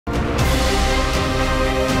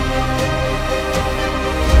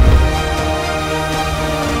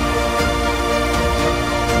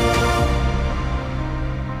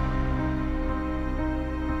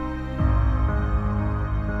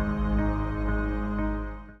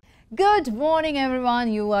Good morning,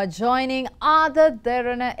 everyone. You are joining other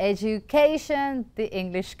Derana Education, the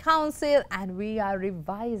English Council, and we are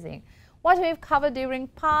revising what we've covered during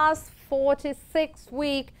past 46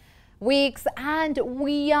 weeks, and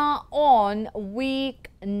we are on week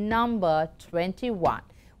number 21,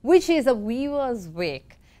 which is a Weavers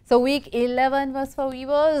Week. So week 11 was for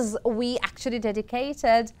Weavers. We actually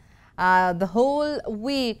dedicated the whole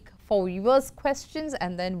week for Weavers questions,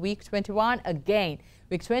 and then week 21 again.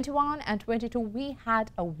 Week 21 and 22, we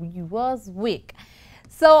had a Weavers Week.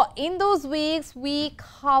 So in those weeks, we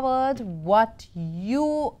covered what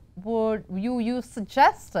you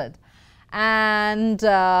suggested, and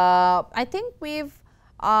I think we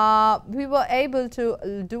were able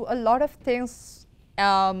to do a lot of things,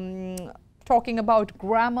 talking about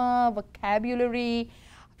grammar, vocabulary,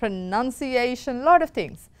 pronunciation, a lot of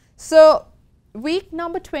things. So week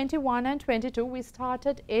number 21 and 22, we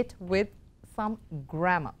started it with some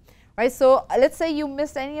grammar, right? So let's say you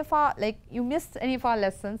missed any of our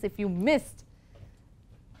lessons. If you missed,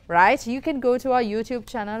 right, you can go to our YouTube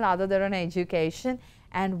channel, Other Derana Education,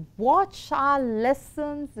 and watch our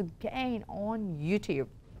lessons again on YouTube.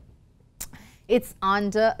 It's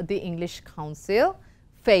under the English Council,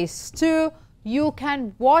 Phase 2. You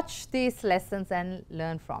can watch these lessons and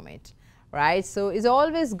learn from it, right? So it's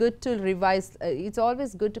always good to revise. It's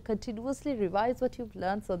always good to continuously revise what you've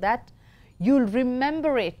learned, so that you'll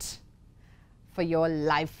remember it for your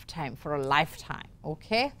lifetime, for a lifetime,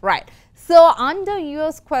 okay? Right. So under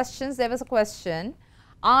yours questions, there was a question.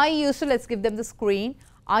 I used to, let's give them the screen.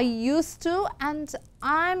 I used to and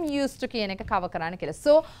I'm used to කියන එක cover කරන්න කියලා.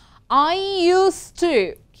 So I used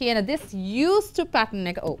to කියන this used to pattern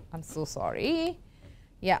එක, oh, I'm so sorry.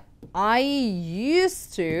 Yeah, I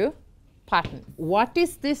used to pattern. What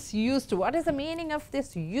is this used to? What is the meaning of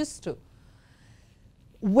this used to?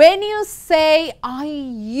 When you say I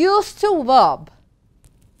used to verb,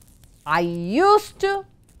 I used to,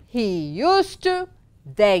 he used to,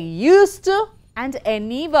 they used to, and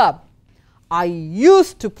any verb. I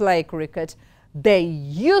used to play cricket, they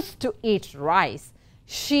used to eat rice,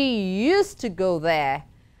 she used to go there,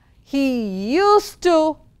 he used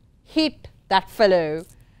to hit that fellow,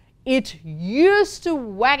 it used to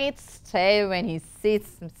wag its tail when he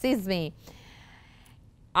sees me.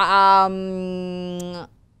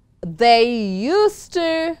 They used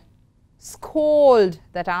to scold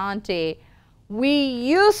that auntie. We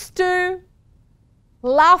used to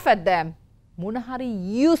laugh at them. Munahari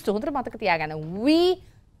used to. We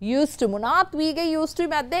used to. Munat we used to.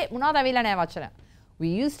 We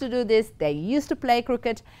used to do this. They used to play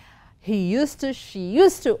cricket. He used to. She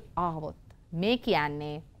used to. Make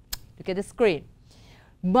yanne. Look at the screen.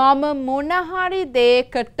 Mama Munahari de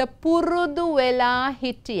katapurudu vela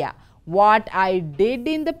hitia. What I did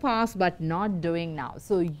in the past but not doing now.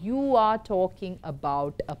 So you are talking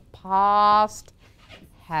about a past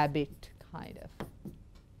habit, kind of.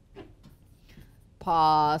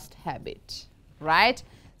 Past habit, right?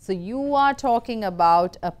 So you are talking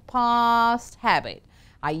about a past habit.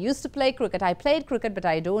 I used to play cricket. I played cricket, but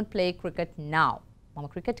I don't play cricket now. Mama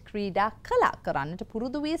cricket krida kala karannata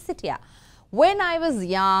purudu we sitiya. When I was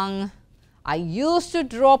young, I used to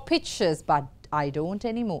draw pictures, but I don't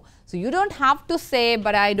anymore. So you don't have to say,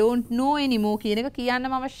 but I don't know anymore. When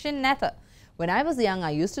I was young,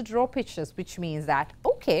 I used to draw pictures, which means that,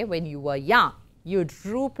 okay, when you were young, you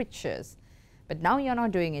drew pictures. But now you're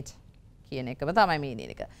not doing it.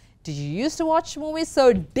 Did you used to watch movies?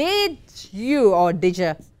 So did you or did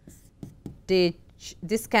you?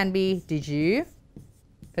 This can be did you,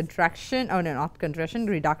 contraction, oh no, not contraction,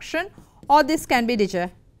 reduction, or this can be did you.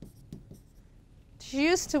 Did you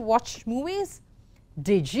used to watch movies?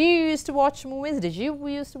 Did you used to watch movies? Did you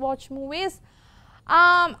used to watch movies?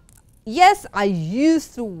 Yes, I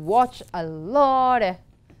used to watch a lot of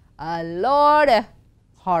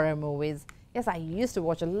horror movies. Yes, I used to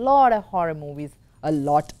watch a lot of horror movies. A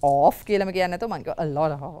lot of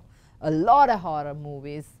horror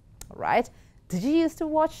movies, right? Did you used to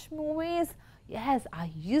watch movies? Yes,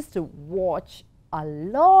 I used to watch a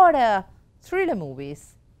lot of thriller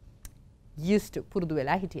movies. Used to. පුරුදු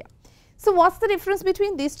වෙලා හිටියා. So what's the difference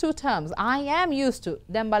between these two terms? I am used to.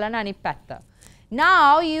 දැන් බලන්න අනිත් පැත්ත.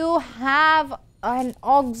 Now you have an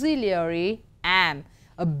auxiliary am,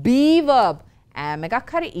 a be verb. Am එකක්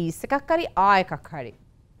හරි, is එකක් හරි, are එකක් හරි.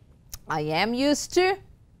 I am used to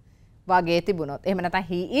වගේ තිබුණොත්. එහෙම නැත්නම්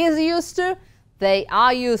he is used to, they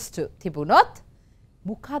are used to තිබුණොත්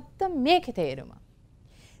මොකක්ද මේකේ තේරුම?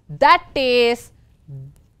 That is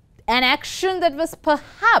an action that was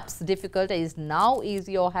perhaps difficult is now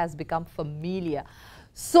easy or has become familiar.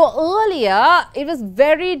 So earlier, it was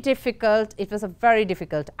very difficult. It was a very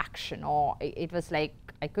difficult action, or it was like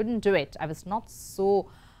I couldn't do it. I was not so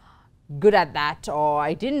good at that, or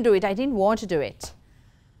I didn't do it. I didn't want to do it.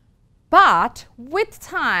 But with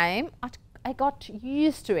time, I got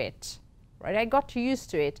used to it, right? I got used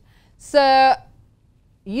to it. So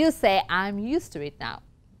you say, I'm used to it now.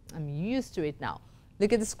 I'm used to it now.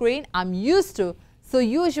 Look at the screen. I'm used to. So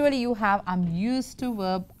usually you have I'm used to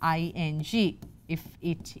verb ing if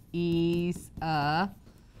it is a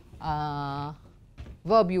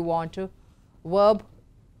verb you want to, verb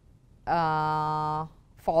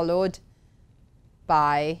followed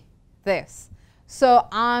by this. So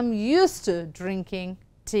I'm used to drinking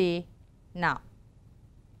tea now.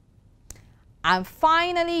 I'm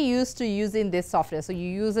finally used to using this software. So you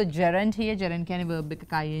use a gerund here. Gerund can be verb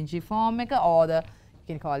ing form or the you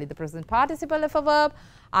can call it the present participle of a verb.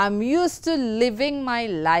 I'm used to living my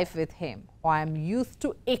life with him, or I'm used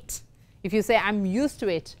to it. If you say I'm used to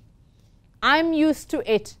it, I'm used to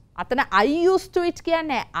it. Atana I used to it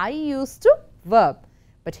kiyanne I used to verb.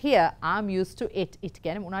 But here I'm used to it. It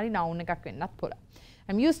kiyanne මොනාරි noun එකක් වෙන්නත් පුළුවන්.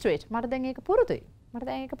 I'm used to it. මට දැන් ඒක පුරුදුයි. මට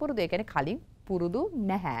දැන් ඒක පුරුදුයි. ඒ කියන්නේ කලින් පුරුදු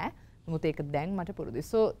නැහැ. නමුත් ඒක දැන් මට පුරුදුයි.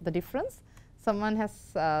 So the difference, someone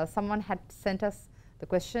had sent us the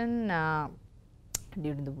question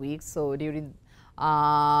during the week. So during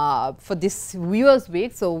for this viewers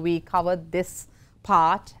week, so we covered this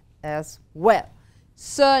part as well.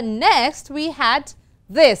 So next we had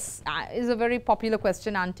this is a very popular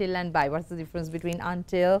question, until and by. What's the difference between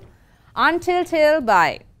until, till,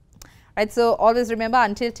 by? Right, so always remember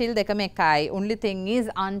until, till, dekame ekai. Only thing is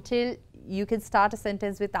until you can start a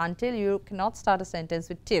sentence with until, you cannot start a sentence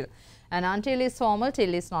with till. And until is formal,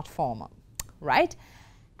 till is not formal, right?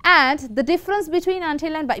 And the difference between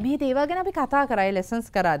until and by, මේ දේවල් ගැන අපි කතා කරා lessons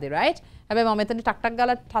කරාදී, right? හැබැයි මම මෙතන ටක් ටක්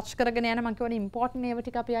ගාලා touch කරගෙන යන මම කියවනේ important ඒවා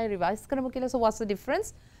ටික අපි ආයෙ revise කරමු කියලා. So what's the difference?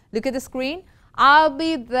 Look at the screen. I'll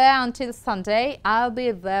be there until Sunday. I'll be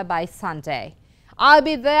there by Sunday. I'll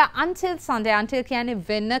be there until Sunday. Until කියන්නේ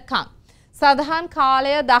වෙනකන්. සාධාරණ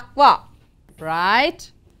කාලය දක්වා, right?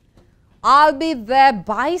 I'll be there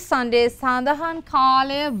by Sunday. සාධාරණ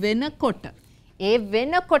කාලය වෙනකොට. ඒ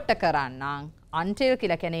වෙනකොට කරන්නම්. Until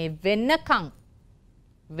කියලා කියන්නේ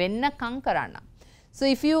වෙන්නකම් කරන්න. So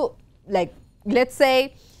if you like, let's say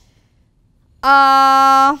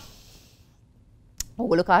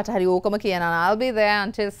ඔගොල්ලෝ කාට හරි ඕකම කියනවා I'll be there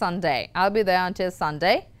until Sunday. I'll be there until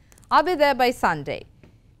Sunday. I'll be there by Sunday.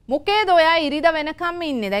 මොකේද ඔයා ඉරිදා වෙනකම්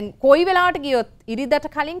ඉන්නේ? දැන් කොයි වෙලාවට ගියොත් ඉරිදාට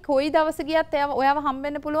කලින් කොයි දවසේ ගියත් ඔයාව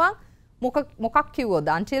හම්බෙන්න පුළුවන්. මොකක් කිව්වොත්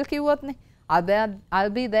until කිව්වොත්නේ. I'll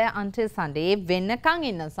be there until Sunday. වෙනකන්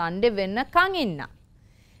ඉන්න. Sunday වෙනකන් ඉන්න.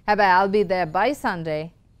 හැබැයි I'll be there by Sunday.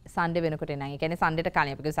 Sunday වෙනකොට නෑ. ඒ කියන්නේ Sunday ට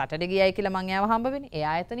කලින් අපි Saturday ගියයි කියලා මං එයාව හම්බ වෙන්නේ.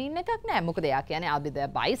 එයා එතන ඉන්න එකක් නෑ. මොකද එයා කියන්නේ I'll be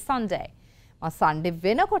there by Sunday. මම Sunday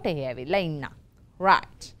වෙනකොට එහි ඇවිල්ලා ඉන්න.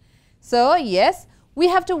 Right. So yes, we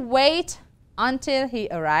have to wait until he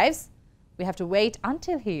arrives. We have to wait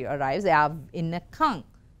until he arrives. එයා ඉන්නකන්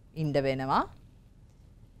ඉන්න වෙනවා.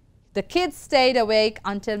 The kids stayed awake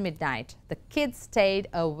until midnight. The kids stayed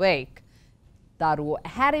awake. දරුවෝ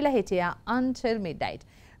හැරිලා හිටියා until midnight.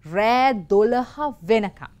 රෑ 12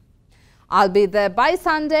 වෙනකම්. I'll be there by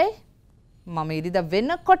Sunday. මම ඉරිදා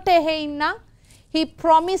වෙනකොට එහෙ ඉන්නම්. He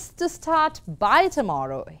promised to start by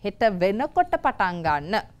tomorrow. හෙට වෙනකොට පටන්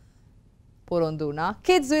ගන්න. පොරොන්දු වුණා.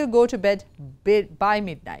 Kids will go to bed by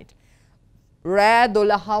midnight. රෑ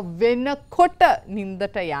 12 වෙනකොට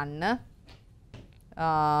නින්දට යන්න.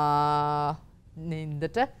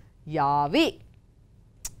 නින්දට යාවි.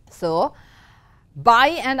 So by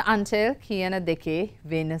and until කියන දෙකේ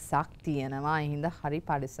වෙනසක් තියෙනවා. ඒ හින්දා හරි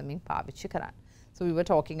පරිස්සමින් පාවිච්චි කරන්න. So we were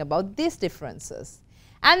talking about these differences.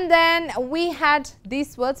 And then we had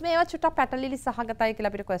these words. මේවා චුට්ටක් පැටලිලි සහගතයි කියලා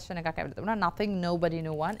අපිට question එකක් ඇවිල්ලා තිබුණා. Nothing, nobody,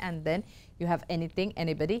 no one, and then you have anything,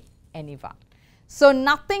 anybody, anyone. So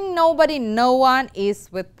nothing, nobody, no one is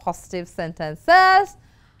with positive sentences.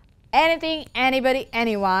 Anything, anybody,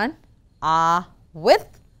 anyone are with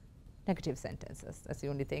negative sentences. That's the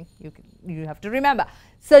only thing you have to remember.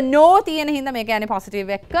 So no තියෙන හින්දා මේක යන්නේ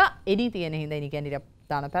positive එක, any තියෙන හින්දා any කියන්නේ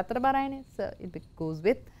දාන පැත්තට බරයිනේ. So it goes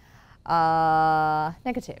with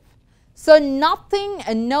negative. So nothing,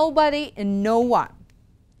 nobody, no one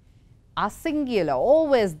are singular.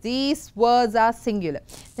 Always these words are singular.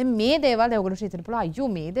 දැන් මේ දේවල් ඔයගොල්ලෝ හිතන්න පුළුවන් අයියෝ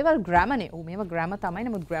මේ දේවල් grammar නේ. ඔව් මේවා grammar තමයි.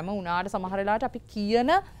 නමුත් grammar උනාට සමහර වෙලාවට අපි කියන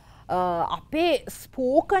අපේ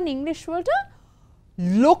spoken English වලට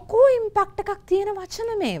ලොකු impact එකක් තියෙන වචන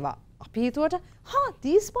මේවා. අපි හිතුවට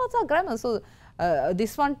these words are grammar. So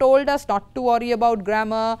this one told us not to worry about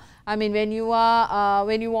grammar. I mean, when you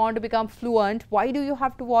want to become fluent, why do you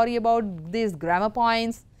have to worry about these grammar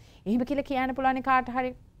points? එහෙම කියලා කියන්න පුළුවන් කාට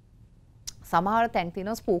හරි. සමහර තැන්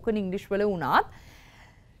තියෙනවා spoken English වල වුණත්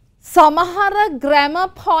සමහර grammar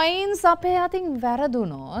points අපේ අතින්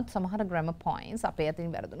වැරදුනොත් සමහර grammar points අපේ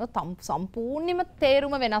අතින් වැරදුනොත් සම්පූර්ණයෙන්ම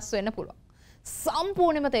තේරුම වෙනස් වෙන්න පුළුවන්.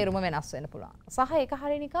 සම්පූර්ණයෙන්ම තේරුම වෙනස් වෙන්න පුළුවන්. සහ ඒක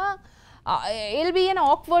හරිය නිකන් it'll be an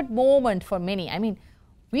awkward moment for many. I mean,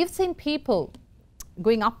 we've seen people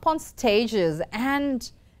going up on stages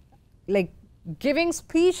and like giving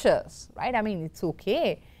speeches, right? I mean, it's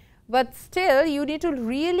okay, but still you need to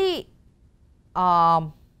really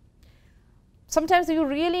sometimes you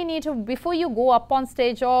really need to, before you go up on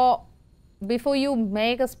stage or before you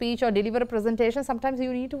make a speech or deliver a presentation, sometimes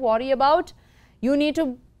you need to worry about, you need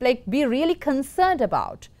to like be really concerned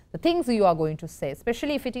about the things you are going to say,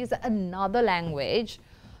 especially if it is another language.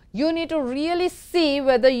 You need to really see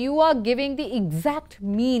whether you are giving the exact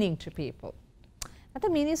meaning to people.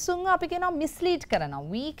 Mislead karana.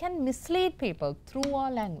 We can mislead people through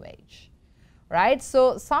our language, right?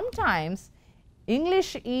 So sometimes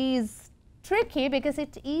English is tricky because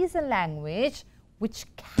it is a language which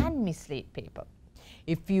can mislead people.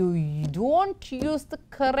 If you don't use the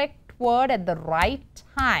correct word at the right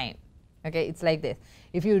time, okay, it's like this.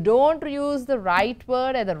 If you don't use the right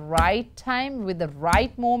word at the right time with the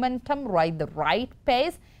right momentum, the right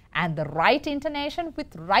pace and the right intonation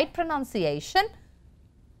with right pronunciation,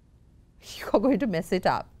 you are going to mess it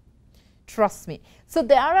up. Trust me. So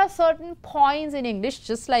there are certain points in English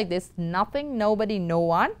just like this: nothing, nobody, no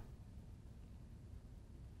one.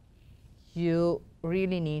 You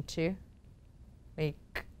really need to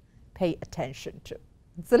pay attention to.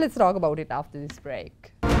 So let's talk about it after this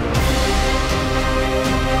break.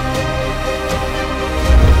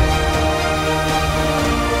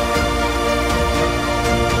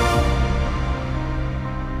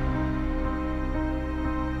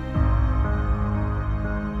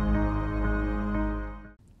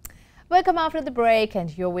 Welcome after the break,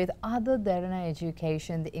 and you're with Other Derana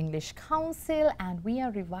Education, the English Council, and we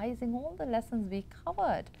are revising all the lessons we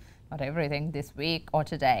covered. Not everything this week or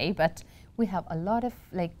today, but we have a lot of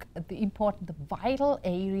like the important, the vital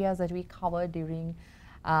areas that we covered during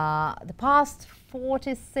the past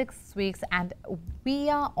 46 weeks, and we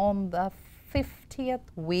are on the 50th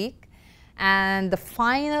week, and the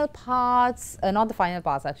final parts, not the final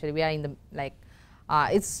parts actually, we are in the like,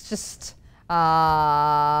 it's just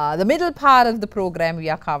the middle part of the program we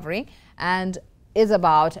are covering, and is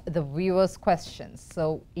about the viewers' questions.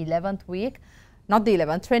 So 11th week, not the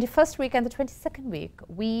 11th, 21st week and the 22nd week,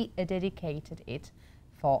 we dedicated it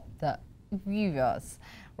for the viewers,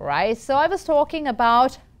 right? So I was talking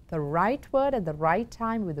about the right word at the right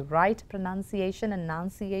time with the right pronunciation,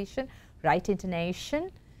 enunciation, right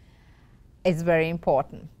intonation is very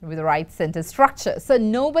important, with the right sentence structure. So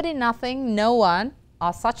nobody, nothing, no one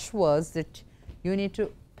are such words that you need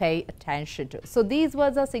to pay attention to. So these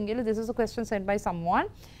words are singular. This is a question sent by someone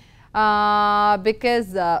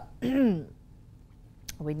because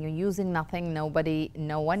when you're using nothing, nobody,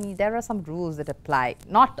 no one, there are some rules that apply.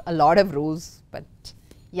 Not a lot of rules, but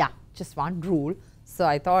yeah, just one rule. So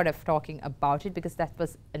I thought of talking about it because that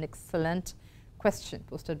was an excellent question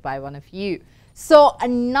posted by one of you. So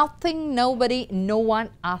nothing, nobody, no one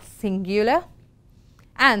are singular.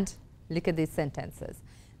 And look at these sentences.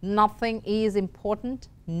 Nothing is important.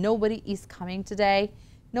 Nobody is coming today.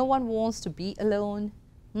 No one wants to be alone.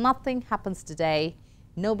 Nothing happens today.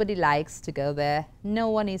 Nobody likes to go there. No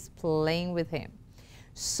one is playing with him.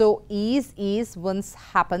 So is once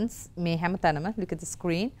happens. Look at the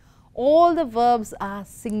screen. All the verbs are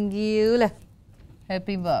singular.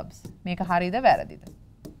 Helping verbs. Meka harida varadida.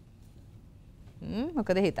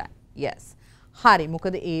 Mokada hita. Yes. Hari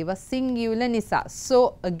mokada eva singular nisa.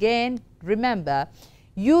 So again, remember,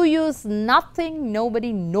 you use nothing,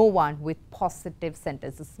 nobody, no one with positive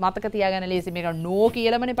sentences. Mataka tiyagana lesi meka no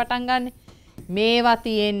kiyalamane patan ganne. මේවා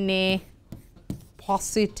තියෙන්නේ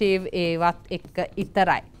positive ඒවත් එක්ක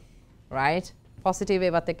ඉතරයි, right? Positive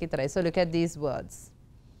ඒවත් එක්ක ඉතරයි. So look at these words.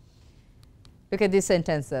 Look at these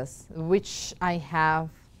sentences which I have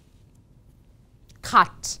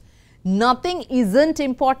cut. Nothing isn't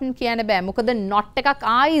important කියන්න බෑ. මොකද not එකක්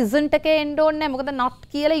isn't එකේ එන්න ඕනේ නැහැ. මොකද not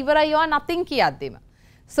කියලා ඉවරයි ඔයා nothing කියද්දිම.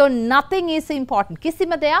 So nothing is important.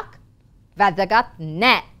 කිසිම දෙයක් වැදගත්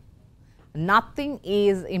නැහැ. Nothing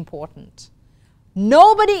is important.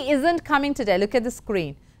 Nobody isn't coming today. Look at the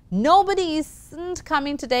screen. Nobody isn't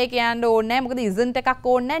coming today කියන්න ඕනේ නැහැ. මොකද isn't එකක්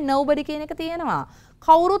ඕනේ නැහැ. Nobody කියන එක තියෙනවා.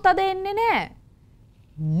 කවුරුත් අද එන්නේ නැහැ.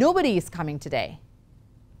 Nobody is coming today.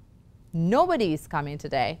 Nobody is coming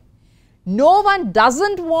today. No one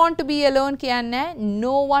doesn't want to be alone කියන්නේ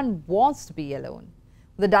no one wants to be alone.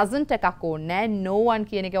 The doesn't එකක් ඕනේ no one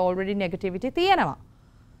කියන එක already negativity තියෙනවා.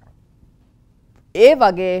 ඒ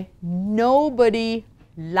වගේ nobody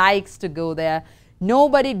likes to go there.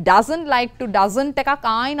 Nobody doesn't like to doesn't එකක්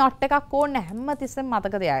ආයි not එකක් ඕනේ හැමතිස්සෙම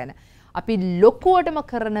මතක තියාගන්න. අපි ලොකුවටම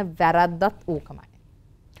කරන වැරද්දත් ඕකමයි.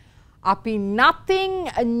 අපි nothing,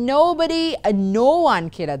 nobody, no one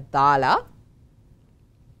කියලා දාලා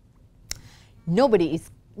nobody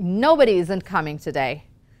isn't coming today.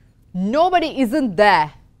 Nobody isn't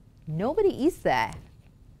there. Nobody is there.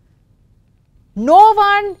 No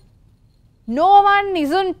one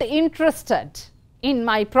isn't interested in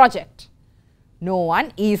my project. No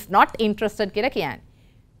one is not interested කියලා කියන්නේ.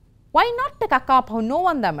 Why not එකක් ආපහු no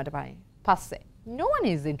one දැම්මට පස්සේ. No one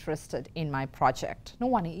is interested in my project. No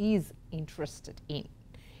one is interested in.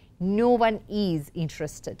 No one is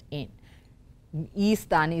interested in. Is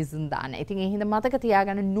දාන isn't දාන. ඉතින් ඒ හින්දා මතක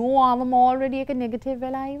තියාගන්න no ආවම already එක negative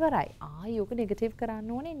වෙලා ඉවරයි. ආයි ඔක negative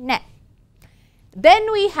කරන්න ඕනේ නැහැ. Then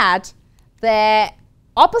we had the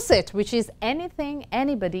opposite, which is anything,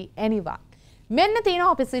 anybody, anyone. මෙන්න තියෙන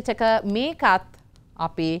opposite එක මේකත්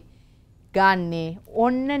අපි ගන්නේ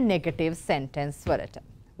ඔන්න negative sentence වලට.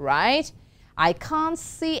 Right? I can't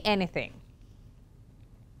see anything.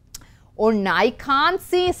 ඔන්න I can't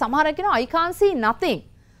see සමහර කෙනා I can't see nothing.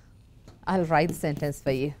 I'll write the sentence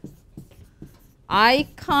for you. I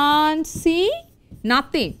can't see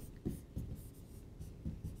nothing.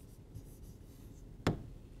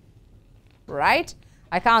 Right?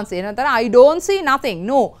 I can't see nothing. I don't see nothing.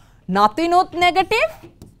 No. Nothing with negative.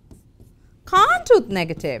 Can't with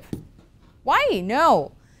negative. Why?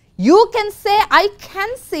 No. You can say I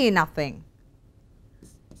can see nothing.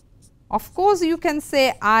 Of course you can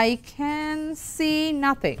say I can see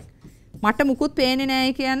nothing. මට මුකුත් පේන්නේ නැහැ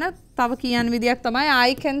කියන තව කියන විදියක් තමයි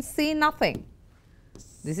I can see nothing.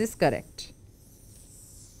 This is correct.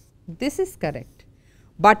 This is correct.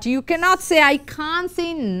 But you cannot say I can't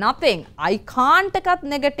see nothing. I can't එකත්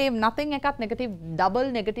negative, nothing එකත් negative,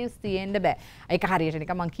 double negatives තියෙන්න බෑ. ඒක හරියට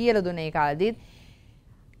නිකන් මම කියලා දුන්නේ ඒ කාලේදී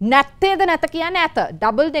නැත්තේද නැත කියන්නේ ඇත.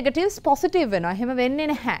 Double negatives positive වෙනවා. එහෙම වෙන්නේ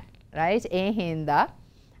නැහැ. Right? ඒ හින්දා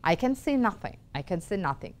I can see nothing. I can see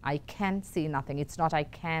nothing. I can see nothing. It's not I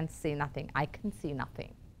can't see nothing. I can see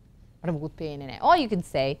nothing. මට මුකුත් පේන්නේ නැහැ. Or you can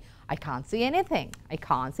say I can't see anything. I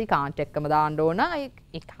can't see can't එක්කම දාන්න ඕන. I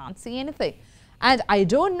can't see anything. And I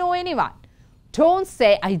don't know anyone. Don't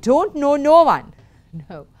say I don't know no one.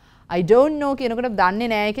 No. I don't know කියනකොට දන්නේ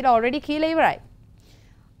නැහැ කියලා already කියලා ඉවරයි.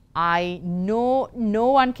 I know no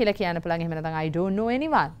one කියලා කියන්න පුළුවන්. එහෙම නැත්නම් I don't know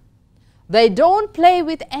anyone. They don't play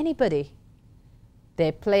with anybody.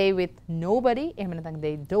 They play with nobody. එහෙම නැත්නම්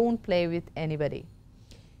they don't play with anybody.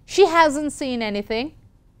 She hasn't seen anything.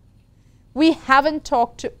 We haven't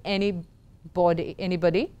talked to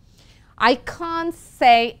anybody. I can't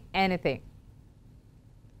say anything.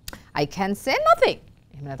 I can say nothing.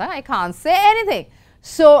 I can't say anything.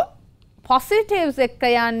 So positives ekka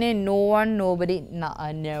yanne no one, nobody,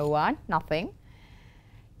 no one, nothing.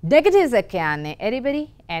 Negatives ekka yanne anybody,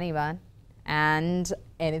 anyone, and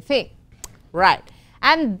anything. Right.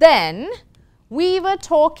 And then we were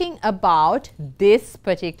talking about this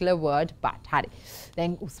particular word but. Hari.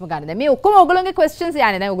 දැන් උස්ම ගන්න. දැන් මේ ඔක්කොම ඔයගොල්ලෝගේ questions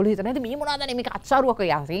යන්නේ. දැන් ඔයගොල්ලෝ හිතන්නේ මේ මොනවද මේක අච්චාරුවක්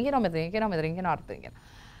කියලා. කියනවා මෙතන කියන අර්ථයෙන් කියන.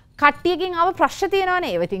 කට්ටියකින් ආව ප්‍රශ්න තියෙනවනේ.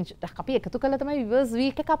 ඒව ඉතින් අපි එකතු කළා තමයි viewers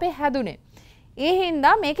week එක අපේ හැදුනේ. ඒ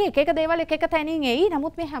හින්දා මේක එක එක දේවල් එක එක තැනින් එයි.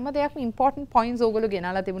 නමුත් මේ හැම දෙයක්ම important points ඔයගොල්ලෝ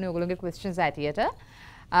ගෙනල්ලා තිබුණේ ඔයගොල්ලෝගේ questions ඇටියට.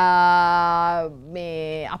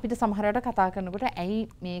 මේ අපිට සමහරවට කතා කරනකොට ඇයි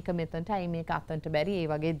මේක මෙතනට ඇයි මේක අතනට බැරි ඒ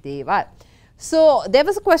වගේ දේවල්. So there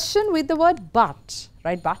was a question with the word but,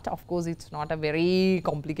 right? But of course it's not a very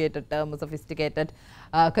complicated term, a sophisticated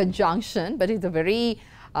conjunction, but it's a very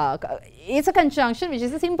it's a conjunction which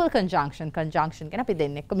is a simple conjunction. Conjunction කියන අපි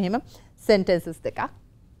දෙන්නෙක්ම මෙහෙම sentences දෙකක්,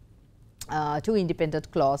 two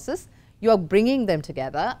independent clauses. You are bringing them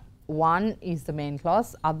together. One is the main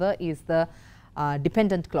clause, other is the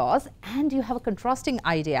dependent clause, and you have a contrasting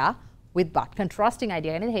idea with but. Contrasting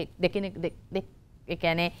idea කියන්නේ ඒ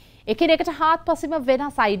කියන්නේ එකිනෙකට හාත්පසින්ම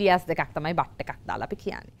වෙනස් ideas දෙකක් තමයි but එකක් දාලා අපි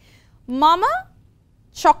කියන්නේ. මම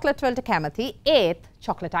chocolate වලට කැමති ඒත්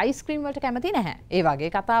chocolate ice cream වලට කැමති නැහැ. ඒ වගේ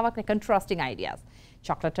කතාවක් නේ contrasting ideas.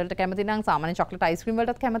 chocolate වලට කැමති නම් සාමාන්‍ය chocolate ice cream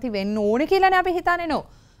වලටත් කැමති වෙන්න ඕනේ කියලානේ අපි හිතන්නේ නෝ.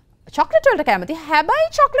 chocolate වලට කැමති හැබැයි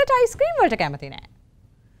chocolate ice cream වලට කැමති නැහැ.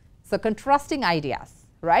 So contrasting ideas,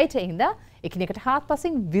 right? එහෙනම් එකිනෙකට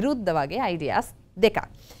හාත්පසින් විරුද්ධ වගේ ideas දෙකක්.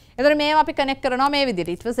 එතකොට මේව අපි කනෙක්ට් කරනවා මේ විදිහට.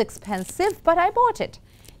 It was expensive but I bought it.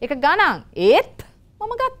 ඒක ගණන් ඒත්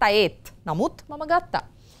මම ගත්තා ඒත් නමුත් මම ගත්තා.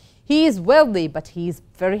 He is wealthy but he is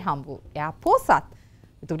very humble. එයා පොසත්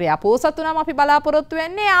එතකොට එයා පෝසත් වුණාම අපි බලාපොරොත්තු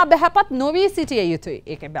වෙන්නේ එයා බහැපත් නොවී සිටිය යුතුයි.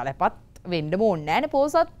 ඒක බලපත් වෙන්නම ඕනේ නැහැ නේ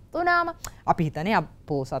පෝසත් වුණාම. අපි හිතන්නේ එයා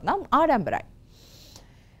පෝසත් නම් ආඩම්බරයි.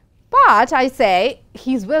 But I say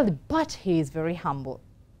he's wealthy, but he is very humble.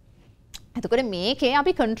 එතකොට මේකේ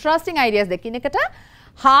අපි contrasting ideas දෙකින් එකට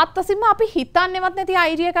හාත්පසින්ම අපි හිතන්නේවත් නැති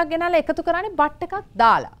idea එකක් ගෙනල්ලා එකතු කරන්නේ බට් එකක්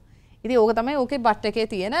දාලා. ඉතින් ඕක තමයි ඕකේ බට් එකේ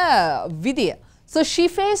තියෙන විදිය. So she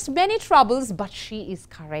faced many troubles, but she is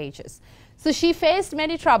courageous. So she faced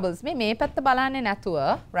many troubles. මේ පැත්ත බලන්නේ නැතුව,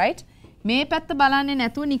 right? මේ පැත්ත බලන්නේ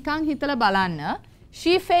නැතුව නිකන් හිතලා බලන්න.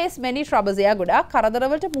 She faced many troubles. එයා ගොඩාක්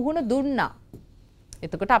කරදරවලට මුහුණ දුන්නා.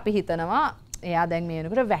 එතකොට අපි හිතනවා එයා දැන් මේ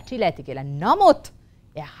වෙනකොට වැටිලා ඇති කියලා. නමුත්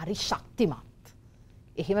එයා හරි ශක්තිමත්.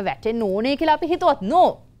 එහෙම වැටෙන්න ඕනේ කියලා අපි හිතුවත් no.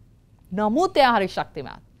 නමුත් එයා හරි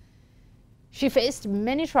ශක්තිමත්. She faced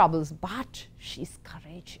many troubles, but she's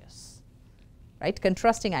courageous. Right?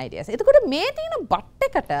 Contrasting ideas. එතකොට මේ තියෙන බට්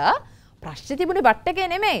එකට ප්‍රශ්නේ තිබුණේ බට් එකේ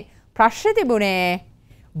නෙමෙයි. ප්‍රශ්නේ තිබුණේ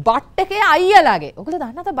බට් එකේ අයියලාගේ. ඔයගොල්ලෝ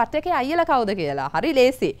දන්නවද බට් එකේ අයියලා කවුද කියලා? හරි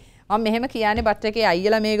ලේසි. මම මෙහෙම කියන්නේ බට් එකේ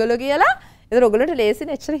අයියලා මේගොල්ලෝ කියලා. ඒතර ඔයගොල්ලන්ට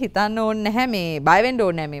ලේසිනේ එච්චර හිතන්න ඕනේ නැහැ මේ බය වෙන්න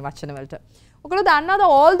ඕනේ නැහැ මේ වචන වලට. ඔයගොල්ලෝ දන්නවද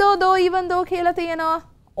although though even though කියලා තියෙනවා?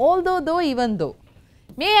 Although though even though.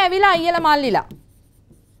 මේ ඇවිල්ලා අයියලා මල්ලිලා.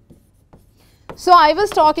 So I was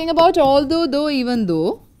talking about although though even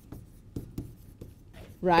though.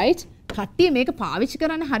 Right? කට්ටිය මේක පාවිච්චි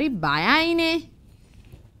කරන්න හරි බයයිනේ.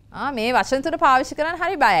 මේ වචන තුන පාවිච්චි කරන්න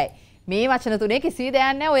හරි බයයි. මේ වචන තුනේ කිසි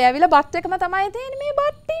දෙයක් නැහැ. ඔය ඇවිල්ලා බට් එකම තමයි තියෙන්නේ මේ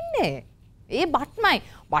බට් ඉන්නේ. ඒ බට්මයි.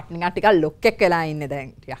 බට් නිකන් ටිකක් ලොක් එක වෙලා ඉන්නේ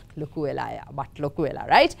දැන්. ටිකක් ලොකු වෙලා යා. බට් ලොකු වෙලා,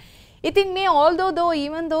 right? ඉතින් මේ although though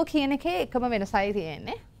even though කියන එකේ එකම වෙනසයි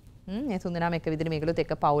තියෙන්නේ. මේ තුන්දෙනාම එක විදිහට මේගොල්ලොත්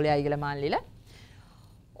එක පවුලේ අයිගල මාල්ලිලා.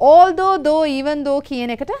 Although though even though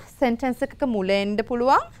කියන එකට sentence එකක මුල එන්න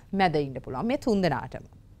පුළුවන්, මැද ඉන්න පුළුවන්. මේ තුන්දෙනාටම.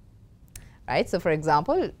 Right? So for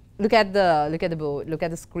example, look at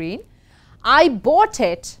the screen. I bought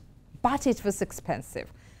it, but it was expensive.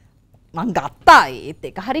 මං ගත්තා ඒත්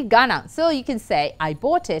එක හරි ගණන්. So you can say I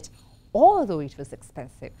bought it although it was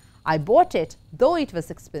expensive. I bought it though it was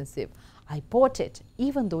expensive. I bought it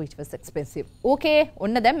even though it was expensive. Okay,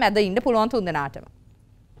 ඔන්න දැන් මැද ඉන්න පුළුවන් තුන්දෙනාටම.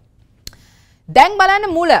 දැන්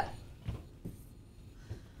බලන්න මුල.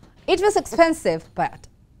 It was expensive, but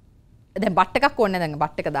දැන් but එකක් ඕනේ දැන්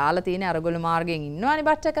බට් එක දාලා තියෙන්නේ අරගොල්ල මාර්ගයෙන් ඉන්නවානේ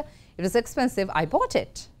බට් එක. It was expensive, I bought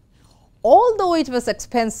it. Although it was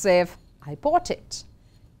expensive, I bought it.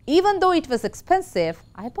 Even though it was expensive,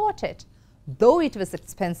 I bought it. Though it was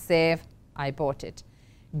expensive, I bought it.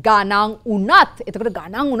 ගණන් උනත් එතකොට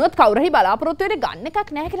ගණන් උනොත් කවුරු හරි බලාපොරොත්තු වෙන්නේ ගන්න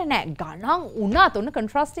එකක් නැහැ කියලා නෑ. ගණන් උනත් ඔන්න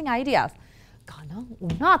contrasting ideas. ගණන්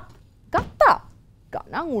උනත් ගත්තා.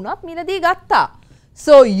 ගණන් උනත් මිලදී ගත්තා.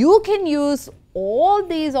 So you can use all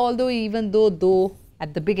these although even though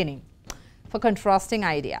at the beginning for contrasting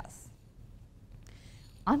ideas.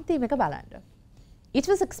 අන්තිම එක බලන්න. It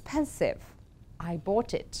was expensive. I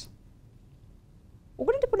bought it.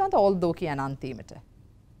 ඔගොල්ලන්ට පුළුවන් although කියන අන්තිමට.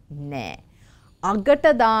 නෑ. අගට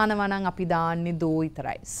දානවා නම් අපි දාන්නේ though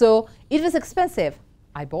විතරයි. So it was expensive.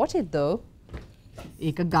 I bought it though.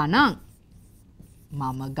 ඒක ගණන්.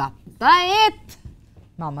 මම ගත්තා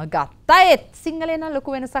ඒත්. සිංහලෙන් නම් ලොකු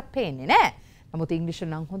වෙනසක් පේන්නේ නෑ. නමුත් ඉංග්‍රීසියෙන්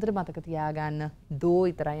නම් හොඳට මතක තියාගන්න though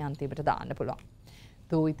විතරයි අන්තිමට දාන්න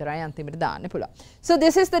පුළුවන්. So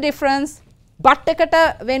this is the difference. But එකට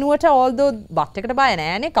වෙනුවට although බට් එකට බය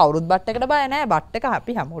නෑනේ. කවුරුත් බට් එකට බය නෑ. බට් එක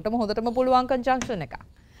අපි හැමෝටම හොඳටම පුළුවන් conjunction එකක්.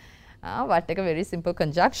 බට් එක very simple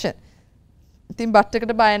conjunction. ඉතින් බට්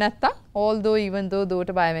එකට බය නැත්තම් although even though though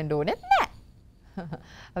බය වෙන්න ඕනේ නෑ.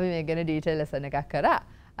 අපි මේ ගැන detail lesson එකක් කරා.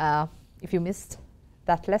 If you missed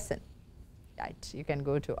that lesson, right, you can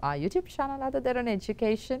go to our YouTube channel at the Derana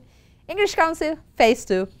Education English Council Phase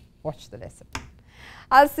 2. Watch the lesson.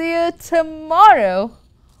 I'll see you tomorrow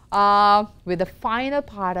with the final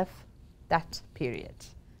part of that period.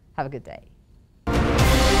 Have a good day.